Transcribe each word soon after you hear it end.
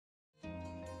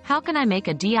How can I make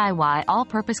a DIY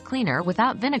all-purpose cleaner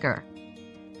without vinegar?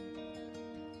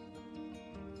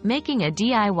 Making a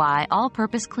DIY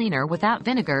all-purpose cleaner without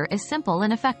vinegar is simple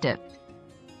and effective.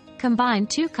 Combine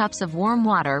 2 cups of warm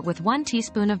water with 1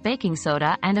 teaspoon of baking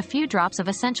soda and a few drops of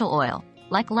essential oil,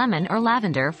 like lemon or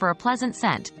lavender for a pleasant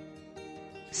scent.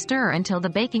 Stir until the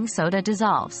baking soda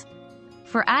dissolves.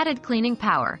 For added cleaning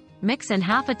power, mix in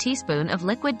half a teaspoon of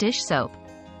liquid dish soap.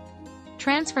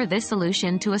 Transfer this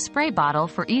solution to a spray bottle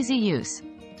for easy use.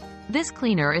 This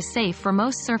cleaner is safe for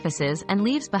most surfaces and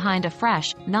leaves behind a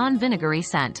fresh, non-vinegary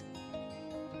scent.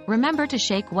 Remember to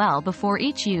shake well before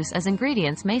each use as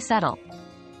ingredients may settle.